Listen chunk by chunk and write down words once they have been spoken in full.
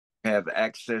have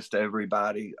access to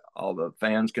everybody. All the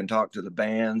fans can talk to the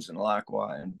bands, and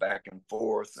likewise, and back and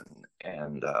forth,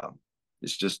 and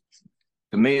it's just,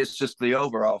 to me, it's just the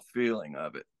overall feeling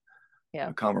of it, Yeah.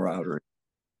 the camaraderie.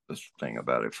 This thing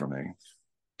about it for me,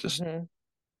 just Hmm.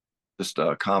 just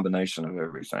a combination of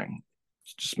everything.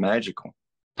 It's just magical.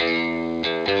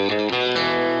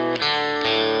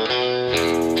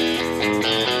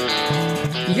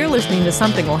 You're listening to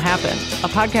Something Will Happen, a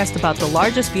podcast about the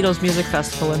largest Beatles music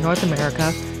festival in North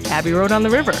America, Abbey Road on the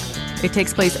River. It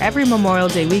takes place every Memorial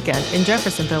Day weekend in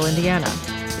Jeffersonville, Indiana.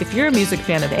 If you're a music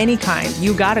fan of any kind,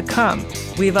 you gotta come.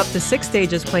 We have up to 6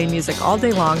 stages playing music all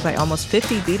day long by almost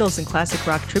 50 Beatles and classic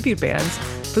rock tribute bands,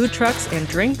 food trucks and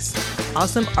drinks,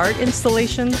 awesome art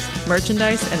installations,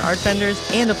 merchandise and art vendors,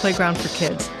 and a playground for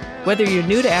kids. Whether you're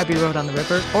new to Abbey Road on the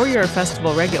River or you're a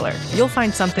festival regular, you'll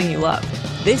find something you love.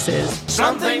 This is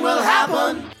Something Will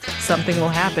Happen. Something Will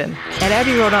Happen at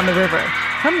Abbey Road on the River.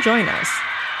 Come join us.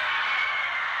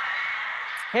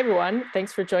 Hey everyone,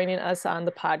 thanks for joining us on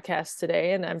the podcast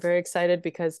today. And I'm very excited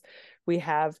because we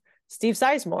have Steve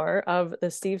Sizemore of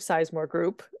the Steve Sizemore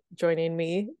Group joining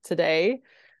me today.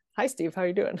 Hi Steve, how are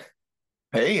you doing?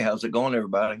 Hey, how's it going,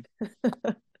 everybody?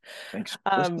 Thanks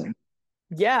for listening.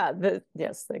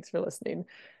 Yes, thanks for listening.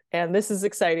 And this is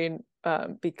exciting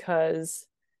because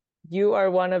you are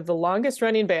one of the longest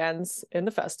running bands in the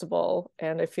festival,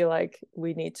 and I feel like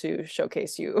we need to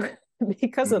showcase you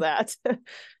because of that,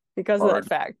 because of that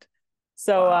fact.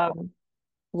 So Wow.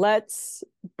 let's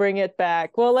bring it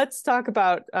back. Well, let's talk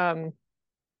about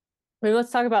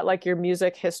like your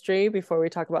music history before we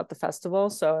talk about the festival.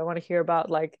 So I want to hear about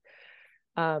like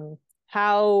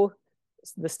how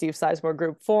the Steve Sizemore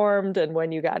Group formed and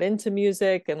when you got into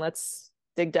music, and let's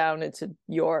dig down into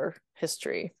your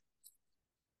history.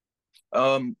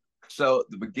 So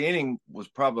the beginning was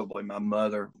probably my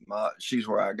mother. She's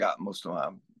where I got most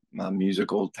of my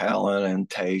musical talent and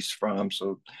taste from.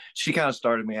 So she kind of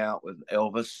started me out with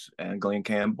Elvis and Glenn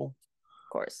Campbell. Of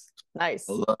course. Nice.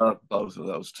 I love both of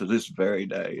those to this very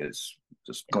day. It's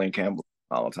just Glenn Campbell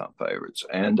all-time favorites.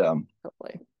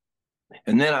 Totally.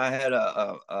 And then I had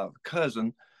a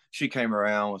cousin. She came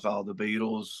around with all the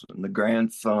Beatles and the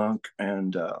Grand Funk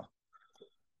and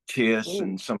Kiss Ooh,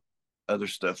 and some other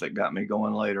stuff that got me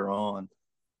going later on.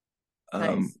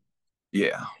 nice.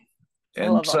 Yeah. I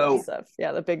And love all that so stuff.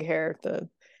 Yeah, the big hair, the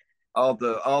all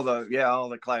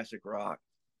the classic rock.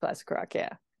 classic rock.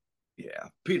 Yeah, Yeah.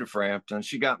 Peter Frampton,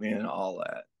 she got me in all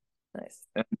that. nice.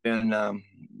 And then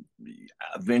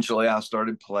eventually I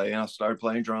started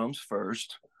playing drums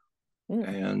first. Mm.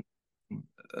 And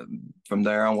from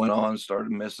there I went on and started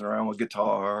messing around with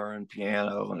guitar and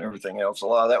piano and everything else. A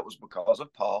lot of that was because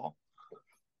of Paul.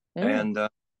 Mm.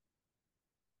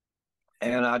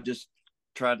 And I just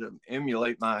tried to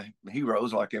emulate my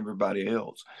heroes like everybody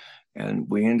else. And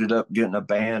we ended up getting a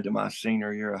band in my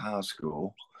senior year of high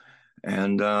school.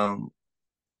 And from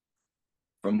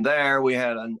there, we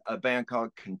had a band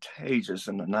called Contagious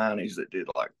in the 90s that did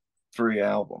like 3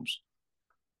 albums.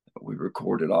 We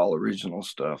recorded all original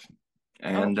stuff. Oh,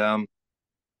 And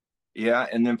yeah,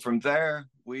 and then from there,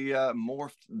 we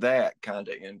morphed that kind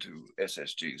of into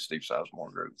SSG, Steve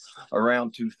Sizemore Group,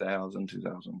 around 2000,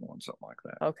 2001, something like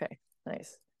that. okay,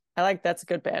 nice. I like that's a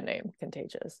good band name,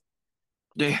 Contagious.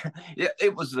 Yeah, yeah,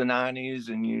 it was the 90s,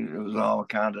 and it was all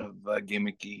kind of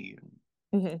gimmicky.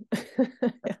 Mhm.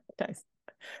 Yeah, nice.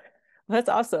 Well, that's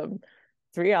awesome.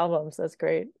 3 albums. That's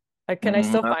great. Can I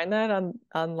still Mhm. find that on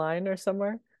online or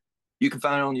somewhere? You can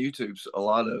find it on YouTube. So a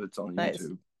lot of it's on Nice.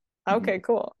 YouTube. Okay, Mhm.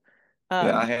 cool.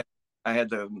 Yeah, Um, I had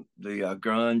the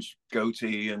grunge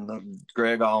goatee and the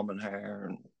Greg Allman hair,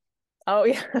 and oh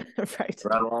yeah, right.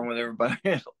 right along with everybody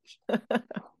else.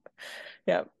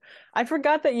 Yeah. I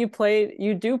forgot that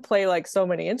you do play like so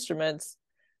many instruments.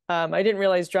 I didn't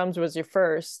realize drums was your It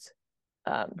was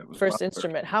my first first.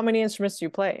 instrument. How many instruments do you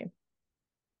play?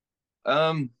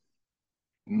 Um,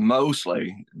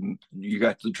 Mostly you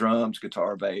got the drums,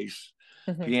 guitar, bass,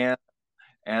 Mhm. piano,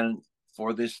 and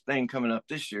for this thing coming up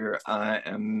this year, I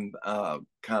am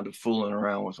kind of fooling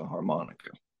around with a harmonica.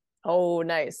 Oh,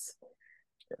 nice.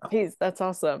 Geez, that's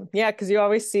awesome. Yeah, because you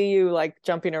always see you like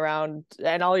jumping around,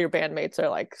 and all your bandmates are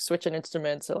like switching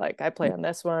instruments. So like, I play on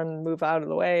this one, move out of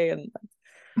the way, and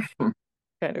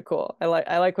kind of cool. I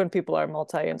like when people are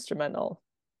multi-instrumental.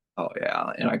 Oh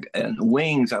yeah, and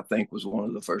Wings I think was one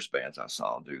of the first bands I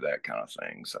saw do that kind of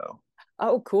thing. So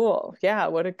Oh, cool. Yeah,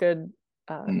 what a good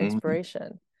mhm.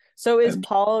 inspiration. So is And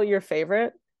Paul your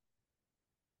favorite?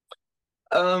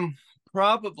 um,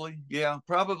 probably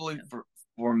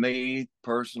for me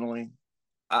personally.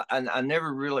 I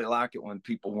never really like it when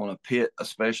people want to pit,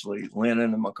 especially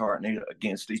Lennon and McCartney,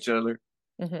 against each other.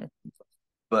 Mm-hmm.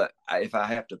 But if I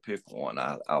have to pick one,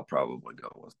 I'll probably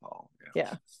go with Paul.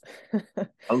 Yeah.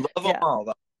 I love them Yeah.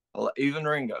 all, even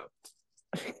Ringo.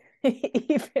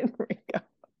 Even Ringo.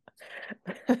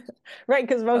 Right,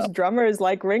 because most drummers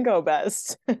like Ringo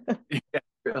best. Yeah,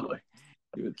 really.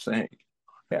 You would think.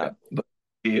 Yeah. Yeah, but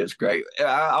he is great.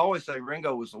 I always say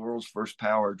Ringo was the world's first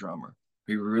power drummer.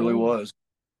 He really was.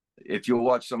 If you'll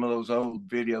watch some of those old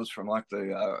videos from like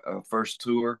the first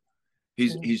tour,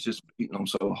 he's just beating them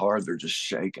so hard they're just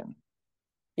shaking.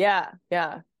 Yeah,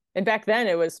 yeah. And back then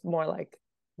it was more like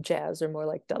jazz or more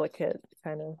like delicate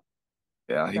kind of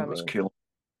Yeah, he was drumming. killing.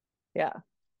 Yeah.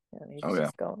 Yeah, he's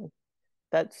just going.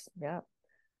 That's Yeah.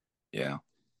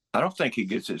 I don't think he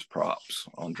gets his props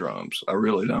on drums. I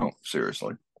really don't,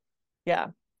 seriously. Yeah.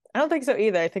 I don't think so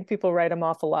either. I think people write him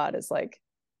off a lot as like,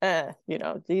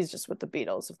 he's just with the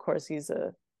Beatles. Of course, he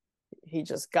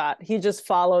just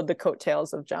followed the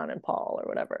coattails of John and Paul or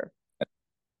whatever.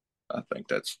 I think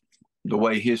that's the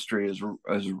way history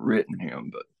has written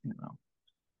him, but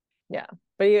Yeah.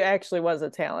 But he actually was a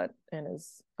talent in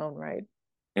his own right.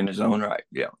 In his own right,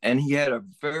 yeah. And he had a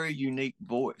very unique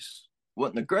voice.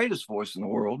 Wasn't the greatest voice in the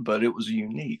world, but it was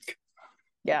unique.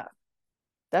 Yeah,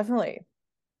 definitely.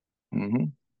 Mm-hmm.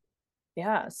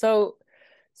 Yeah. So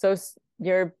Steve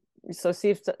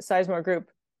Sizemore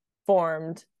Group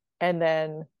formed, and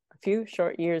then a few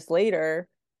short years later,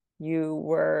 you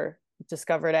were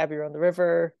discovered Abbey Road on the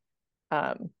River.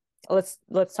 Let's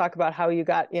talk about how you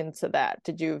got into that.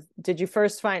 Did you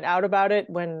first find out about it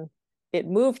when it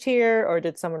moved here, or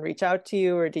did someone reach out to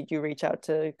you, or did you reach out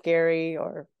to Gary,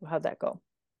 or how'd that go?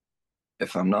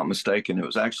 If I'm not mistaken, it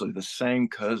was actually the same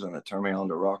cousin that turned me on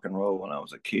to rock and roll when I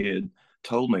was a kid,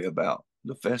 told me about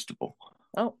the festival.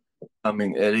 Oh. I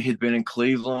mean, it had been in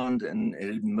Cleveland and it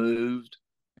had moved,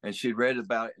 and she'd read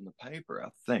about it in the paper, I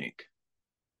think.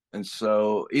 And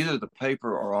so either the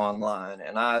paper or online,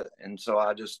 and so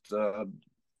I just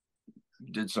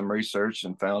did some research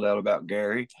and found out about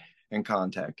Gary and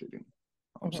contacted him.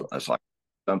 So that's like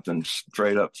something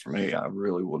straight up for me. I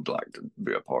really would like to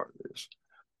be a part of this.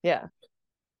 Yeah.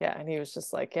 Yeah. And he was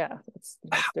just like, yeah, let's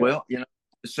well, it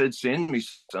said, send me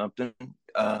something.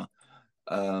 And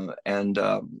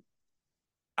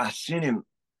I sent him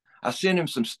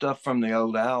some stuff from the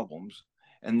old albums.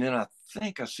 And then I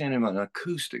think I sent him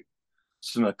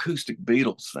some acoustic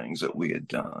Beatles things that we had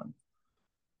done.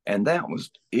 And that was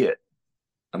it.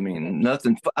 I mean,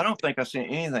 nothing. I don't think I sent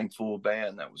anything full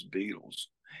band that was Beatles.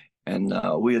 And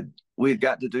we had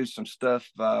got to do some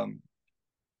stuff back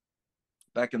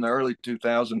in the early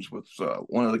 2000s with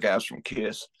one of the guys from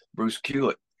Kiss, Bruce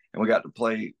Kulick, and we got to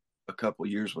play a couple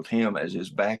of years with him as his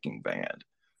backing band.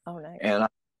 Oh, nice. And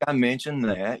I mentioned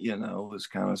that, it was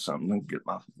kind of something to get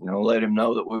let him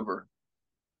know that we were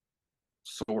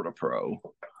sort of pro.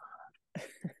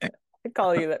 I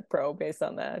call you that pro based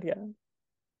on that, yeah.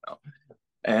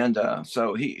 And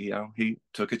so he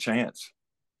took a chance.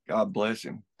 God bless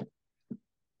him.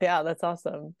 Yeah, that's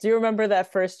awesome. Do you remember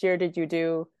that first year? Did you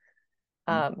do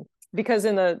because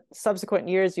in the subsequent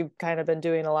years you've kind of been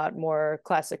doing a lot more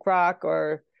classic rock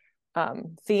or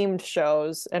themed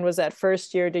shows, and was that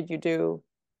first year, did you do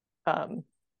a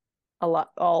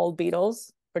lot all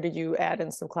Beatles, or did you add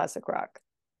in some classic rock?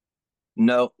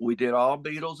 No, we did all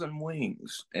Beatles and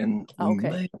Wings, and we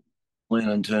made a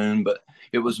Lennon tune, but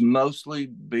it was mostly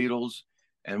Beatles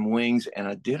and Wings, and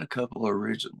I did a couple of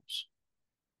originals.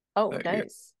 Oh, nice. Year.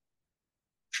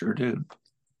 Sure did.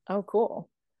 Oh, cool.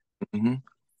 Mm-hmm.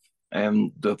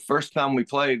 And the first time we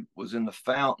played was in the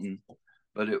Fountain,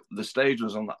 but the stage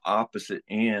was on the opposite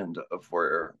end of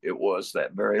where it was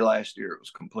that very last year. It was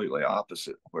completely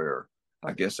opposite where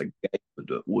I guess a gate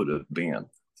would have been.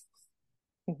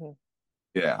 Mm-hmm.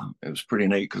 Yeah, it was pretty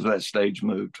neat because that stage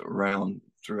moved around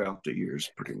throughout the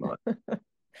years pretty much.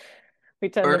 We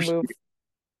tend to move.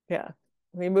 Yeah,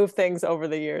 we move things over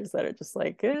the years that are just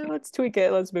like, let's tweak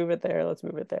it, let's move it there, let's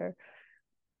move it there.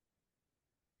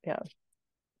 Yeah,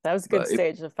 that was a good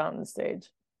stage, the Fountain stage.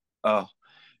 Oh,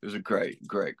 it was a great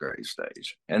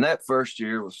stage. And that first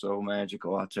year was so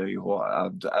magical. I tell you what,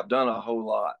 I've done a whole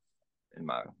lot in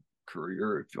my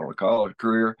career, if you want to call it a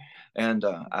career. And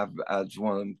I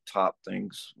one of the top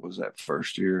things was that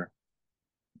first year.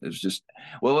 It was just,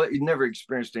 you never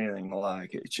experienced anything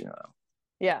like it,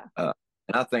 Yeah. And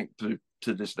I think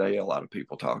to this day, a lot of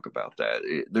people talk about that.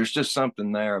 There's just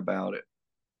something there about it.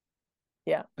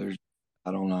 Yeah.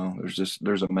 I don't know.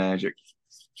 There's a magic.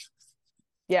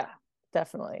 Yeah,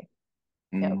 definitely.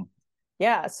 Mm. Yeah.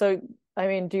 Yeah. So, I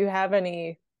mean, do you have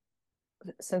any,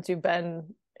 since you've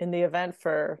been in the event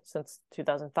since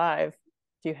 2005,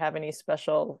 do you have any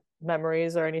special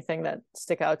memories or anything that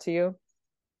stick out to you?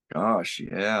 Gosh,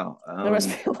 yeah. There must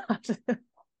be a lot.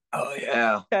 Oh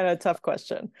yeah. Kind of a tough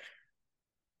question.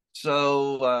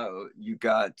 So you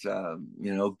got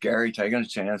Gary taking a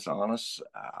chance on us.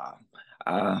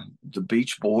 The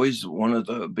Beach Boys, one of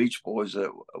the Beach Boys that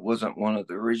wasn't one of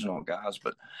the original guys,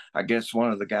 but I guess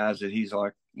one of the guys that he's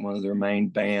like one of their main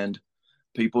band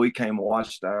people. He came and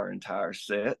watched our entire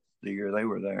set the year they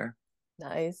were there.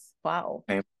 Nice. Wow.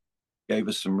 And gave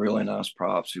us some really nice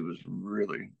props. He was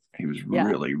Yeah.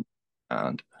 really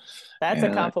kind. That's a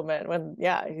And compliment when,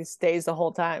 yeah, he stays the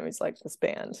whole time. He's like, this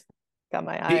band got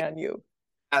my eye on you.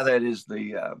 that is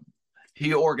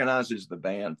he organizes the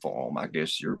band for him. I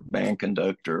guess your band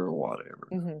conductor or whatever.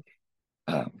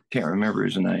 Mm-hmm. Can't remember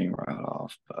his name right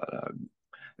off, but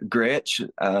Gretsch.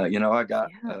 I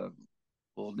got a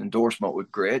little endorsement with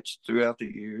Gretsch throughout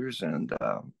the years, and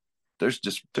there's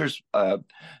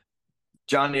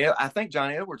Johnny. I think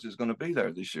Johnny Edwards is going to be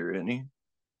there this year, isn't he?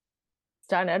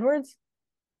 John Edwards?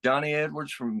 Johnny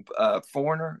Edwards from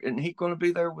Foreigner, isn't he going to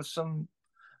be there with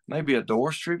maybe a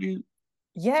Doors tribute?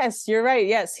 Yes, you're right.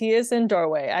 Yes, he is in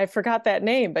Doorway. I forgot that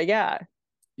name, but yeah.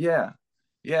 Yeah.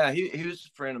 Yeah, he was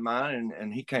a friend of mine,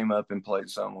 and he came up and played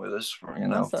some with us,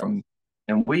 Awesome.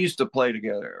 and we used to play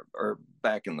together, or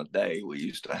back in the day, we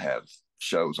used to have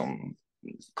shows on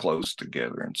close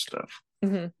together and stuff.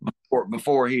 Mm-hmm.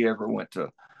 Before he ever went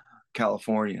to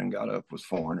California and got up with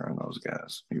Foreigner and those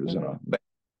guys, he was in a band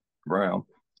around.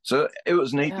 So it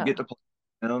was neat to get to play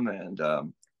with him, and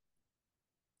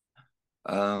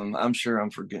I'm sure I'm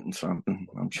forgetting something.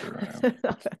 I'm sure I am.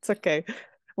 No, that's okay.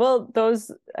 Well,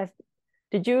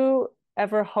 did you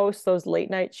ever host those late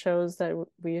night shows that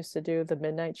we used to do, the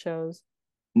midnight shows?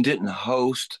 Didn't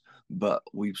host, but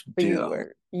we did.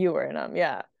 You were in them,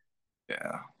 yeah.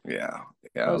 Yeah.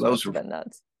 Those were been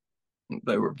nuts.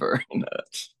 They were very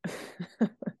nuts.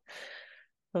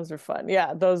 Those were fun.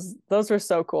 Yeah, those were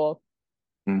so cool.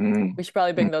 Mm-hmm. We should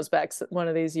probably bring those back one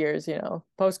of these years.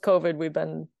 Post COVID, we've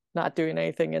been not doing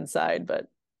anything inside, but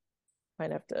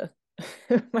might have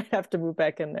to move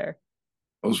back in there.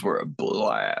 Those were a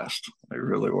blast. They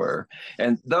really were.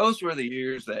 And those were the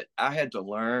years that I had to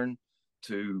learn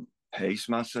to pace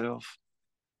myself.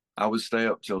 I would stay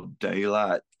up till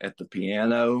daylight at the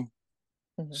piano,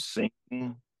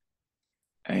 singing.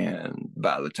 And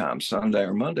by the time Sunday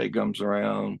or Monday comes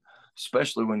around,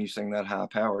 especially when you sing that high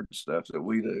powered stuff that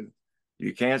we do,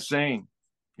 you can't sing.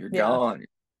 You're gone. You're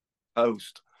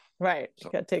host. Right. So,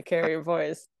 you got to take care of your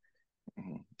voice.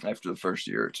 After the first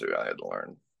year or two, I had to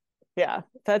learn. Yeah,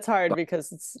 that's hard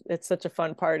because it's such a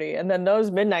fun party. And then those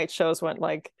midnight shows went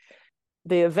like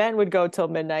the event would go till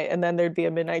midnight, and then there'd be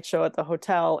a midnight show at the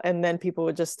hotel, and then people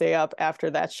would just stay up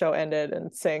after that show ended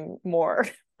and sing more.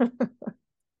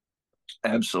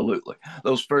 Absolutely.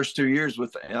 Those first 2 years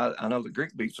I know the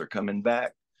Greek Beats are coming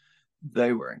back.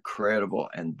 They were incredible,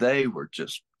 and they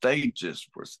just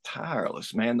was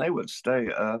tireless, man. They would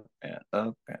stay up and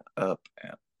up and up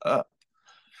and up.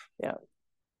 Yeah.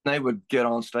 They would get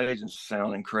on stage and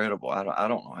sound incredible. I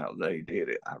don't know how they did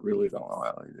it. I really don't know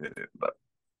how they did it, but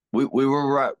we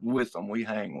were right with them. We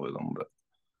hang with them, but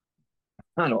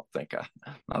I don't think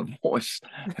my voice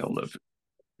held up.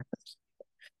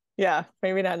 Yeah,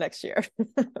 maybe not next year.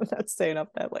 Not staying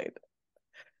up that late.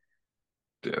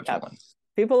 Definitely. Yeah.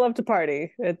 People love to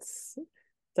party. It's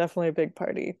definitely a big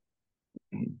party.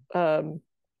 Mm-hmm.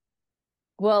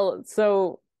 Well,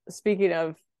 so speaking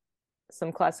of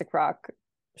some classic rock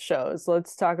shows,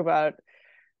 let's talk about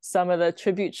some of the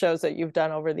tribute shows that you've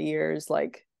done over the years.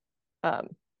 Like, I'll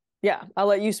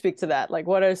let you speak to that. Like,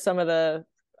 what are some of the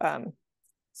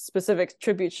specific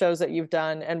tribute shows that you've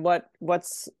done, and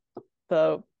what's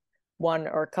the one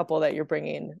or a couple that you're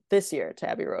bringing this year to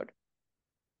Abbey Road?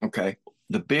 Okay,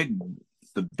 the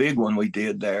big one we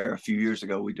did there a few years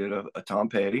ago, we did a Tom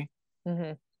Petty.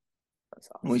 Mm-hmm. That's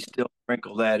awesome. We still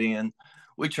sprinkle that in.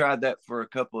 We tried that for a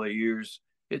couple of years.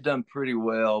 It done pretty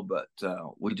well, but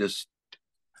we just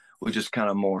kind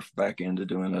of morphed back into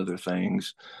doing other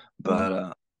things.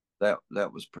 But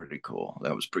that was pretty cool.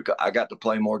 That was pretty cool. I got to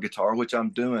play more guitar, which I'm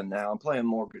doing now. I'm playing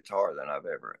more guitar than I've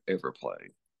ever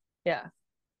played. Yeah.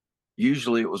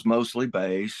 Usually it was mostly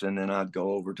bass, and then I'd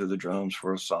go over to the drums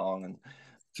for a song and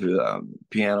to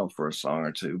piano for a song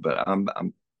or two. But I'm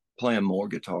playing more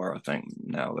guitar, I think,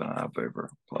 now than I've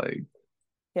ever played.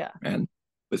 Yeah. And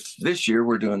with this year,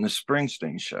 we're doing the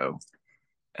Springsteen show.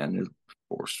 And of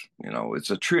course,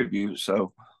 it's a tribute.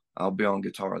 So I'll be on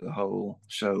guitar the whole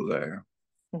show there.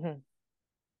 Mm-hmm.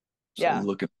 So I'm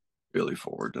looking really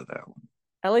forward to that one.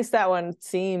 At least that one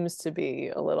seems to be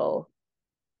a little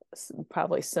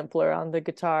probably simpler on the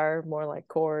guitar, more like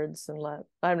chords and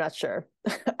I'm not sure.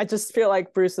 I just feel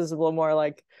like Bruce is a little more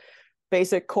like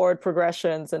basic chord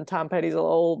progressions, and Tom Petty's a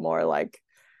little more like,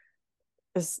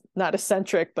 is not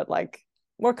eccentric, but like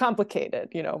more complicated,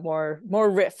 more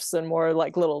riffs and more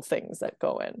like little things that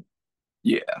go in.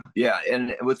 Yeah,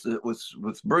 and with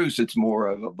Bruce, it's more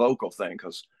of a vocal thing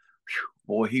because,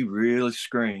 boy, he really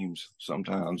screams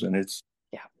sometimes, and it's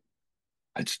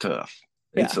tough.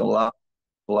 Yeah. It's a lot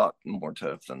more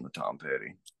tough than the Tom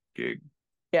Petty gig.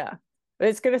 Yeah,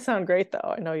 it's gonna sound great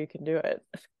though. I know you can do it.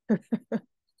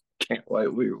 Can't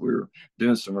wait. We're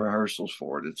doing some rehearsals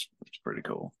for it. It's pretty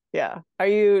cool. Yeah. Are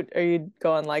you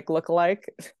going like look-alike?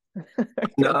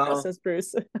 No. As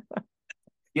Bruce.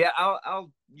 Yeah,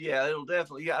 yeah, it'll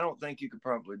definitely. Yeah, I don't think you could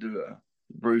probably do a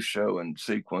Bruce show in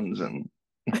sequins and.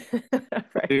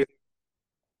 Right.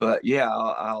 But yeah,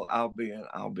 I'll be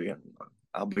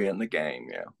in the game.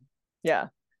 Yeah. Yeah.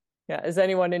 Yeah. Is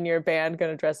anyone in your band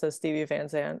going to dress as Stevie Van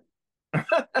Zandt?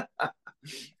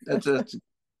 That's it.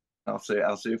 I'll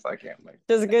see if I can make.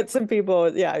 Just get some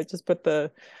people. Yeah, just put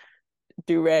the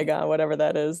do-rag on, whatever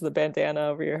that is, the bandana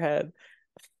over your head.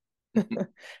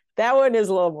 That one is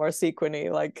a little more sequiny,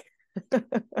 like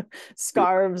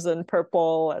scarves and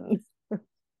purple and.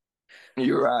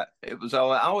 You're right.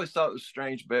 I always thought it was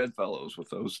strange bedfellows with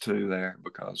those two there,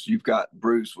 because you've got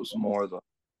Bruce was more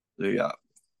the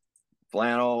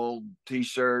flannel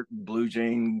t-shirt, blue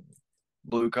jean,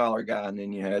 blue collar guy, and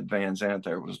then you had Van Zandt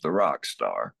there was the rock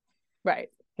star. Right.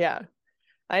 Yeah.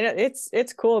 I know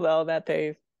it's cool though that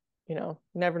they,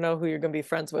 never know who you're going to be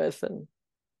friends with, and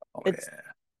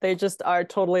they just are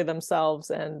totally themselves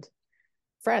and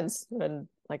friends, and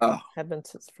like have been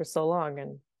for so long,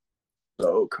 and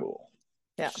so cool.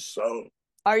 Yeah. So,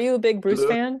 are you a big Bruce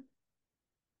fan?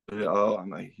 Oh,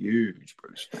 I'm a huge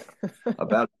Bruce fan.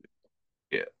 About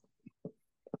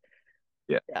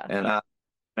yeah. And I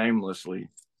shamelessly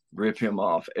rip him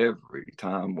off every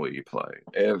time we play.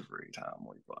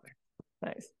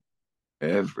 Nice.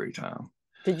 Every time.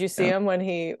 Did you see him when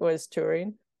he was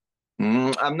touring?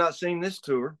 I'm not seeing this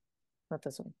tour. Not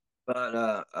this one.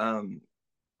 But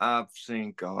I've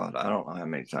seen God, I don't know how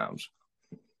many times.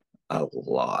 A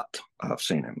lot. I've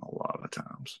seen him a lot of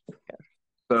times. Okay.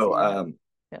 So I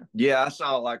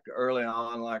saw like early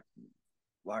on, like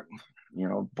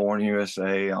Born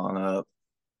USA on up.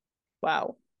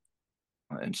 Wow.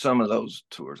 And some of those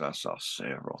tours I saw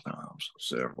several times.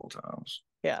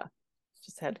 Yeah.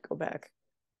 Just had to go back.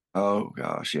 Oh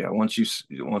gosh, yeah. Once you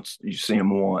see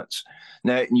him once.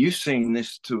 Now you've seen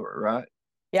this tour, right?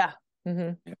 Yeah.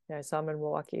 Mm-hmm. Yeah, I saw him in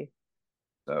Milwaukee.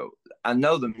 So I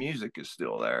know the music is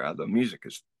still there. The music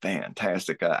is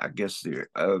fantastic. I guess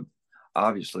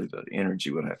obviously the energy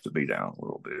would have to be down a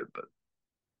little bit, but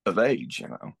of age,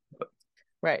 But,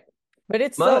 right. But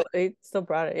it still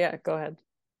brought it. Yeah, go ahead.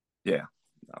 Yeah,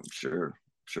 I'm sure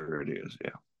it is.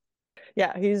 Yeah.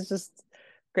 Yeah, he's just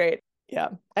great. Yeah.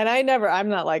 And I'm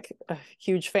not like a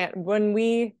huge fan. When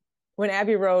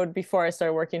Abbey Road, before I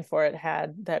started working for it,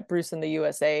 had that Bruce in the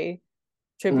USA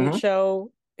tribute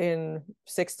show in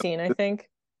 16, I think.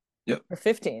 Yep. Or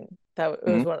 15. It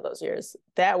was one of those years.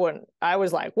 That one, I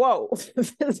was like, whoa.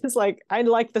 This is like, I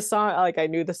like the song. Like, I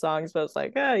knew the songs, but I was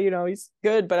like, he's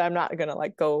good, but I'm not gonna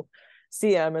like go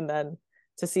see him. And then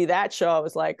to see that show, I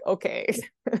was like, okay,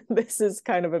 this is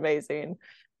kind of amazing.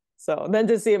 So then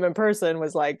to see him in person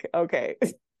was like, okay,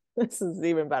 this is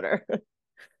even better.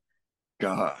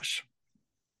 Gosh.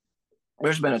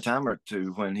 There's been a time or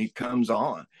two when he comes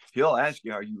on, he'll ask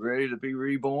you, "Are you ready to be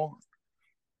reborn?"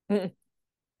 It's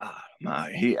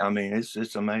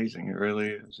amazing. It really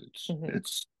is.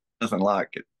 It's nothing like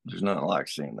it. There's nothing like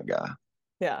seeing the guy.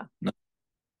 Yeah. No.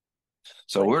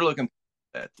 So we're looking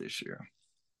at that this year.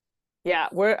 Yeah,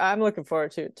 I'm looking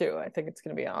forward to it too. I think it's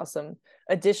going to be an awesome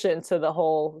addition to the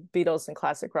whole Beatles and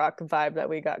classic rock vibe that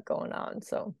we got going on.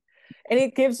 So, and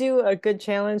it gives you a good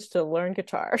challenge to learn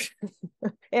guitar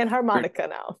and harmonica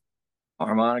now.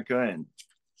 Harmonica, and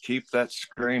keep that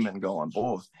screaming going.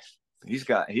 Boy,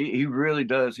 he really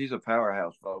does. He's a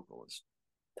powerhouse vocalist.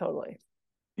 Totally.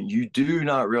 And you do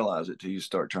not realize it till you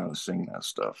start trying to sing that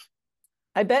stuff.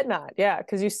 I bet not. Yeah,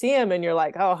 because you see him and you're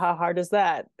like, oh, how hard is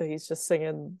that? He's just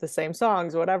singing the same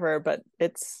songs, whatever. But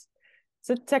it's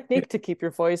a technique to keep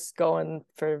your voice going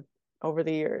for over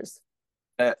the years.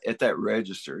 At that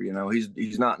register,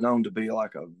 he's not known to be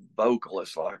like a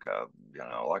vocalist, like a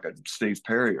Steve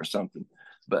Perry or something.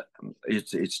 But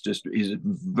it's just he's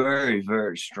very,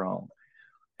 very strong,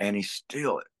 and he's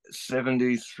still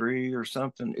 73 or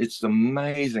something. It's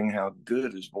amazing how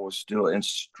good his voice still and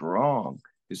strong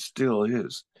it still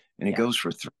is, and he goes for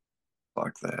 3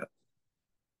 like that.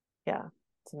 Yeah,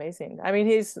 it's amazing. I mean,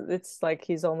 it's like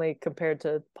he's only compared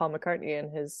to Paul McCartney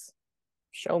and his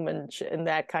showmanship and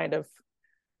that kind of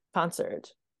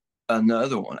concert.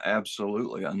 Another one,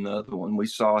 absolutely another one. We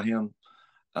saw him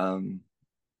a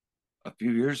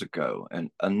few years ago, and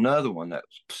another one that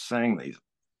sang these.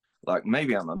 Like,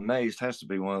 maybe I'm amazed, has to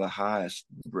be one of the highest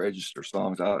register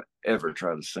songs I've ever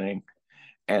tried to sing.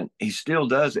 And he still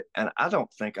does it. And I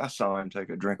don't think I saw him take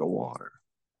a drink of water.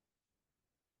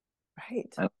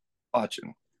 Right. And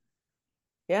watching.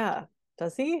 Yeah.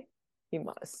 Does he? He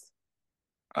must.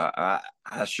 I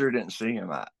sure didn't see him.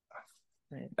 Right.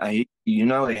 He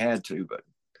had to, but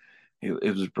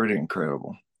it was pretty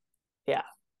incredible. Yeah.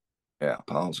 Yeah,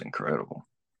 Paul's incredible.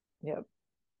 Yep.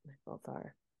 They both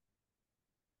are.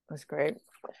 That's great.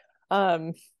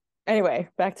 Anyway,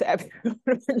 back to Abbey Road.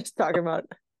 We're just talking about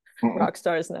rock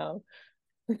stars now.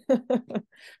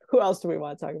 Who else do we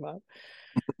want to talk about?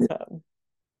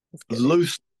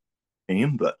 Loose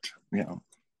theme, but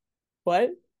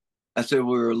what? I said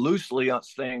we were loosely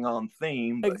staying on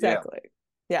theme. But exactly.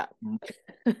 Yeah.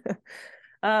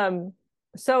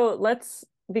 So let's,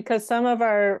 because some of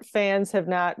our fans have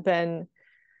not been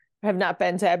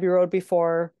to Abbey Road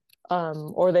before,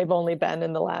 or they've only been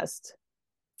in the last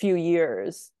few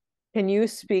years. Can you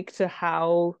speak to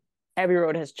how Abbey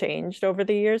Road has changed over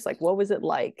the years? Like, what was it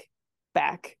like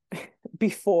back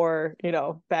before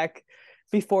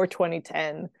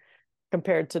 2010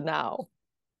 compared to now?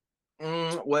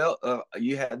 Well,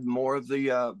 you had more of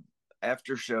the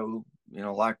after show,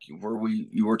 like where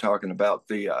you were talking about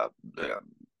the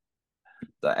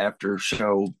after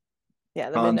show. Yeah,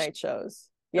 the midnight shows.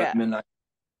 Yeah, midnight.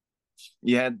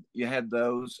 You had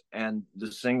those and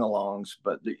the sing-alongs,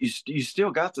 but you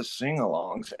still got the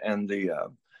sing-alongs, and the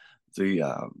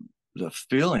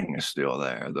feeling is still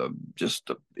there.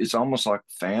 It's almost like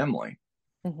family.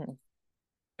 mm-hmm.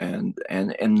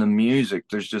 and the music.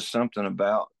 There's just something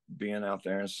about being out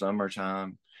there in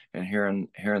summertime and hearing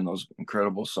those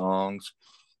incredible songs,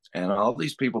 and all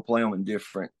these people play them in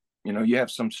different. You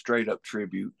have some straight up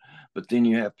tribute, but then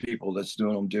you have people that's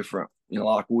doing them different.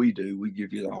 Like we do. We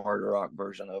give you the harder rock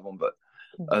version of them, but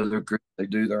other groups, they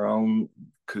do their own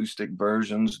acoustic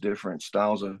versions, different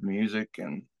styles of music,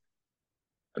 and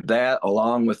that,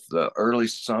 along with the early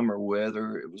summer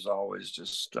weather, it was always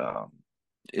just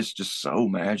it's just so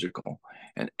magical,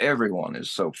 and everyone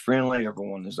is so friendly.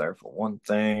 Everyone is there for one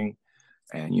thing,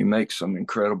 and you make some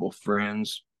incredible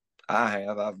friends.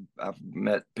 I've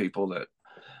met people that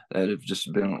have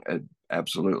just been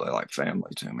absolutely like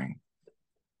family to me,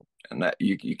 and that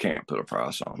you can't put a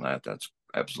price on that. That's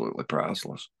absolutely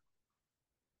priceless.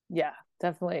 Yeah,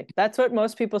 definitely. That's what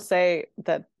most people say,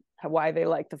 that why they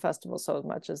like the festival so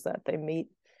much is that they meet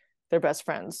their best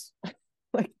friends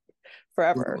like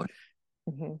forever. Really.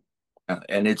 Mm-hmm.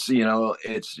 And it's to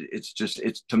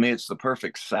me, it's the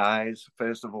perfect size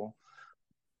festival.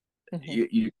 Mm-hmm.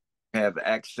 You have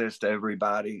access to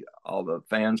everybody. All the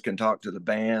fans can talk to the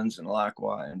bands, and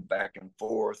likewise, and back and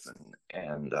forth,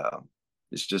 and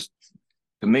it's just,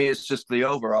 to me, it's just the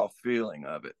overall feeling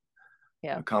of it.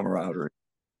 Yeah, the camaraderie.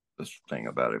 This thing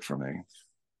about it for me,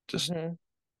 just mm-hmm.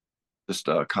 just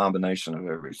a combination of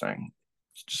everything.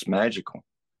 It's just magical.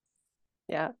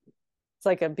 Yeah, it's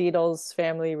like a Beatles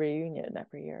family reunion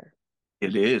every year.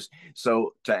 It is.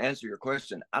 So to answer your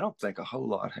question, I don't think a whole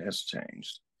lot has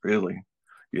changed, really.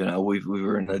 We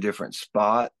were in a different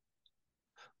spot,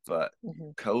 but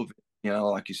COVID,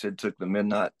 like you said, took the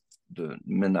midnight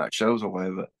shows away.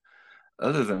 But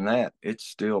other than that, it's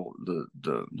still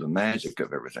the magic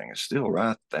of everything is still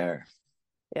right there.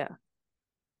 Yeah.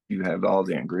 You have all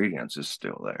the ingredients is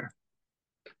still there.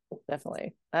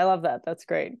 Definitely. I love that. That's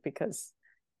great, because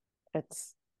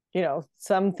it's,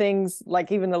 some things,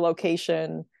 like even the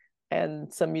location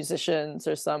and some musicians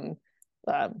or some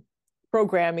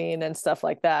programming and stuff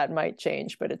like that might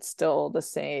change, but it's still the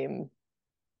same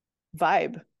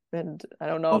vibe. And I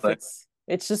don't know if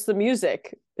it's just the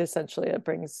music, essentially, that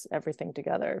brings everything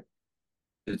together.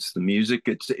 It's the music.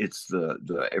 It's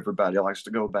the everybody likes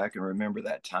to go back and remember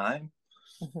that time.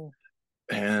 Mm-hmm.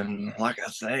 And like I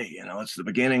say, it's the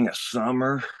beginning of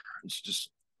summer. It's just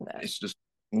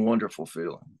a wonderful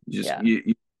feeling.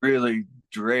 You really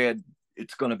dread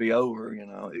it's going to be over. It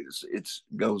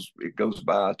goes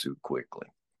by too quickly.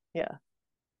 Yeah,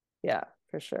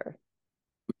 for sure.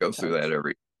 We go through that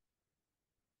every.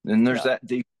 Then there's that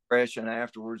depression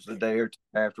afterwards, the day or two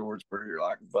afterwards, where you're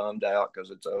like bummed out because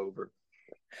it's over.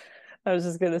 I was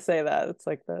just gonna say that it's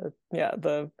like the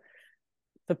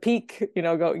peak,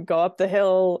 go up the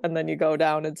hill, and then you go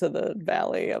down into the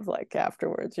valley of, like,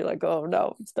 afterwards you're like, oh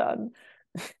no, it's done.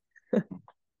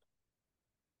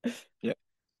 Yeah.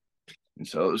 And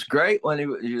so it was great when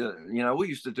we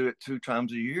used to do it 2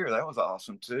 times a year. That was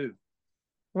awesome too.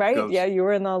 Right. Yeah, you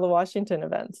were in all the Washington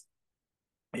events.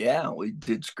 Yeah, we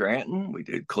did Scranton, we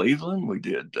did Cleveland, we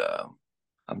did.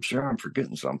 I'm sure I'm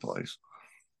forgetting someplace.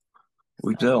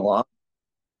 We did a lot.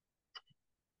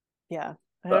 Yeah.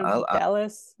 I But heard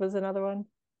Dallas was another one.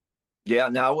 yeah,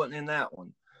 no, I wasn't in that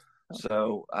one. Oh,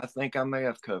 So I think I may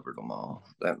have covered them all.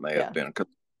 That may have yeah. been a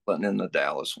wasn't in the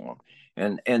Dallas one.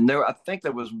 And there, I think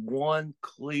there was one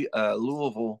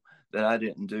Louisville that I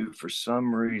didn't do for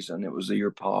some reason. It was the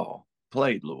year Paul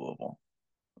played Louisville.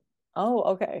 Oh,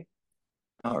 okay.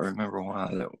 I don't remember why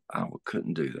that I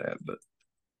couldn't do that, but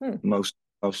Hmm. most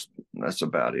that's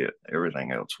about it.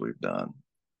 Everything else we've done.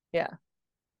 Yeah.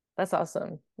 That's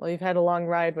awesome. Well, you've had a long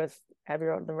ride with Abbey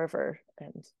Road on the River,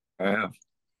 and I have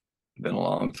been a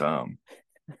long time.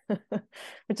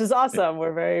 which is awesome.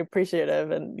 We're very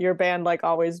appreciative, and your band like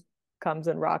always comes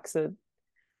and rocks it.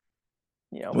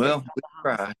 Well, Brings out we the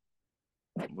house.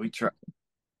 try. We try.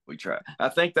 We try. I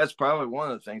think that's probably one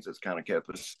of the things that's kind of kept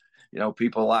us.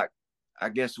 People like. I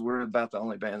guess we're about the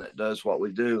only band that does what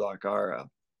we do, like our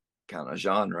kind of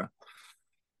genre.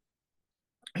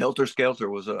 Helter Skelter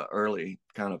was a early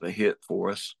kind of a hit for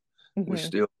us. We Mm-hmm.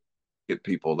 still get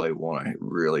people they want to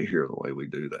really hear the way we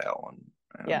do that one.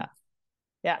 Yeah,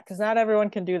 yeah, because not everyone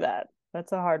can do that.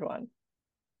 That's a hard one.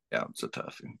 Yeah, it's a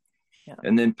toughie. Yeah.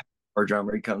 And then our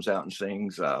drummer, he comes out and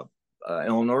sings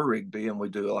Eleanor Rigby, and we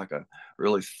do like a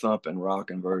really thumping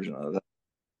rocking version of that.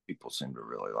 People seem to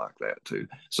really like that too.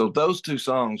 So those two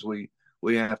songs we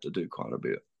have to do quite a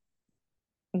bit.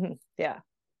 Mm-hmm. Yeah.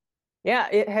 Yeah.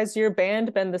 Has your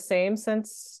band been the same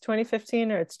since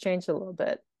 2015, or it's changed a little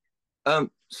bit?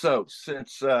 So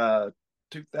since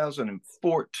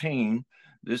 2014,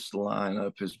 this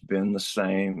lineup has been the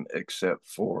same except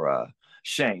for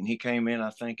Shane. He came in, I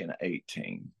think, in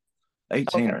 18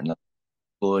 Okay. or not,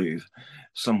 I believe,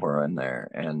 somewhere in there,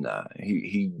 and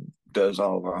he does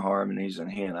all of our harmonies, and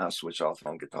he and I switch off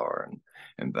on guitar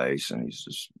and bass, and he's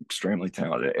just extremely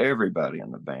talented. Everybody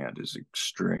in the band is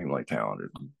extremely talented.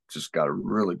 Just got a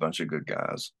really bunch of good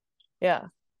guys. Yeah.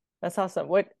 That's awesome.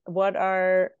 What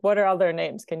are all their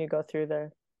names? Can you go through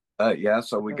their Yeah,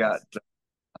 so we got names?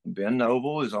 Ben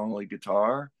Noble is on lead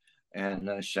guitar, and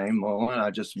Shane Mullen,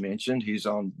 I just mentioned, he's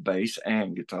on bass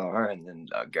and guitar, and then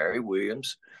Gary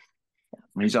Williams,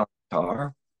 he's on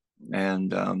guitar,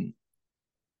 and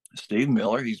Steve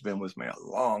Miller, he's been with me a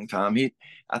long time.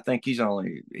 I think he's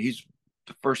the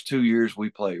first 2 years we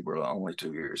played were the only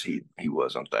 2 years he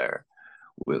wasn't there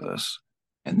with us,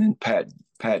 and then Pat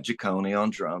Giacone on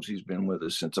drums, he's been with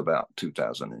us since about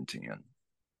 2010.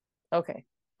 Okay.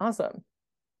 Awesome.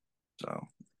 So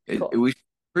Cool. we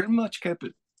pretty much kept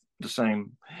it the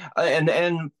same.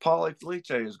 And Paulie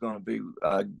Felice is going to be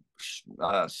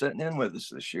sitting in with us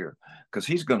this year because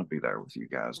he's going to be there with you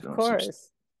guys Of doing some stuff. course.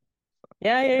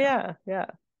 Yeah.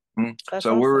 That's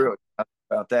So we're awesome. really happy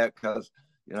about that because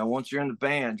once you're in the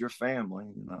band, you're family.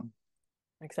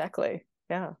 Exactly.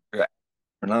 Yeah.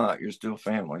 Or not, you're still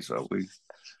family. So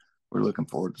we're looking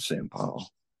forward to seeing Paul.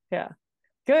 Yeah.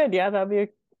 Good. Yeah, that'd be a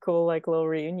cool like little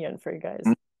reunion for you guys.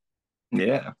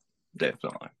 Yeah,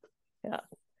 definitely. Yeah.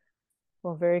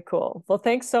 Well, very cool. Well,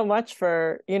 thanks so much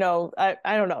for, I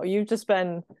don't know, you've just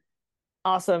been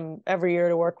awesome every year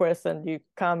to work with, and you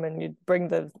come and you bring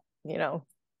the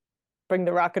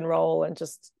rock and roll and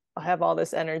just have all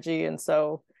this energy. And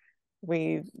so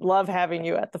we love having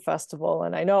you at the festival.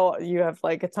 And I know you have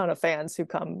like a ton of fans who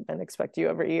come and expect you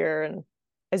every year. And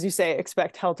as you say,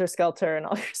 expect Helter Skelter and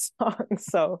all your songs.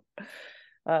 So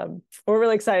we're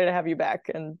really excited to have you back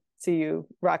and see you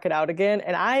rock it out again.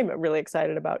 And I'm really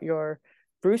excited about your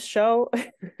Bruce show,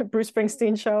 Bruce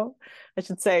Springsteen show, I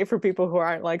should say, for people who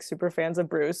aren't like super fans of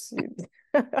Bruce.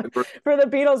 For the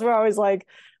Beatles, we're always like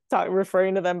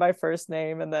referring to them by first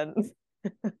name, and then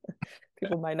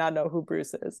people might not know who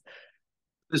Bruce is.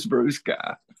 This Bruce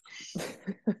guy.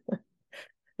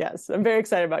 Yes, I'm very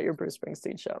excited about your Bruce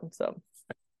Springsteen show. So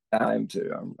I am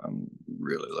too. I'm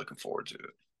really looking forward to it.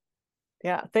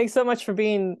 Yeah, thanks so much for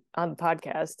being on the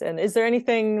podcast. And is there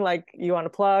anything like you want to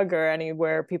plug, or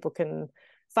anywhere people can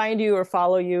find you or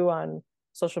follow you on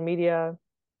social media?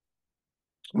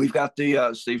 We've got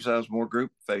the Steve Sizemore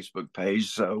Group Facebook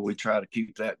page, so we try to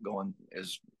keep that going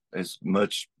as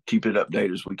much, keep it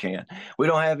updated as we can. We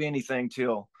don't have anything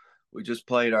till we just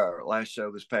played our last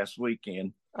show this past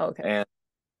weekend. Okay. And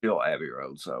still Abbey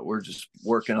Road, so we're just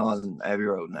working on Abbey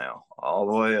Road now, all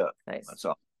the way up. Nice. That's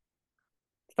all.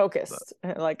 Focused.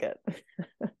 I like it.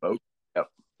 Yep.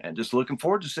 And just looking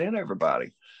forward to seeing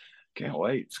everybody. Can't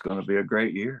wait. It's going to be a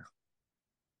great year.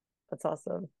 That's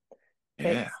awesome.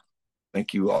 Yeah. Thanks.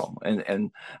 Thank you all. And I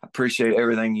appreciate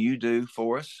everything you do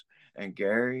for us. And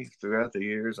Gary, throughout the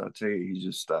years, I tell you, he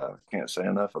just can't say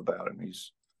enough about him.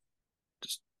 He's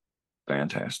just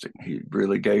fantastic. He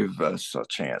really gave us a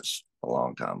chance a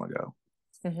long time ago.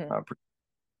 Mm-hmm.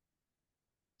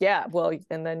 Yeah, well,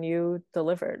 and then you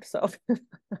delivered, so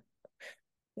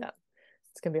yeah,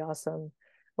 it's gonna be awesome.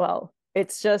 Well,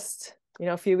 it's just,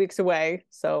 a few weeks away,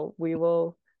 so we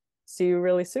will see you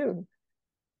really soon.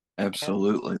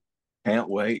 Absolutely. Can't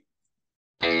wait.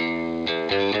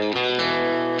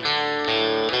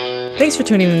 Thanks for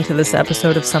tuning into this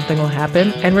episode of Something Will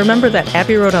Happen. And remember that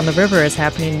Abbey Road on the River is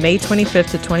happening May 25th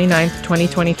to 29th,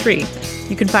 2023.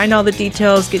 You can find all the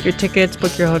details, get your tickets,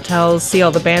 book your hotels, see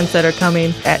all the bands that are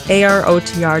coming at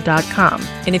arotr.com.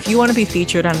 And if you want to be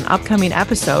featured on an upcoming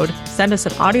episode, send us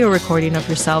an audio recording of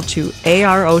yourself to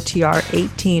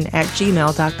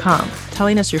arotr18@gmail.com,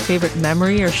 telling us your favorite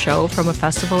memory or show from a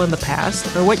festival in the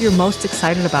past, or what you're most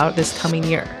excited about this coming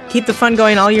year. Keep the fun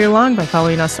going all year long by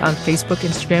following us on Facebook,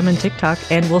 Instagram, and TikTok,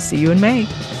 and we'll see you in May.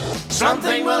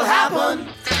 Something will happen.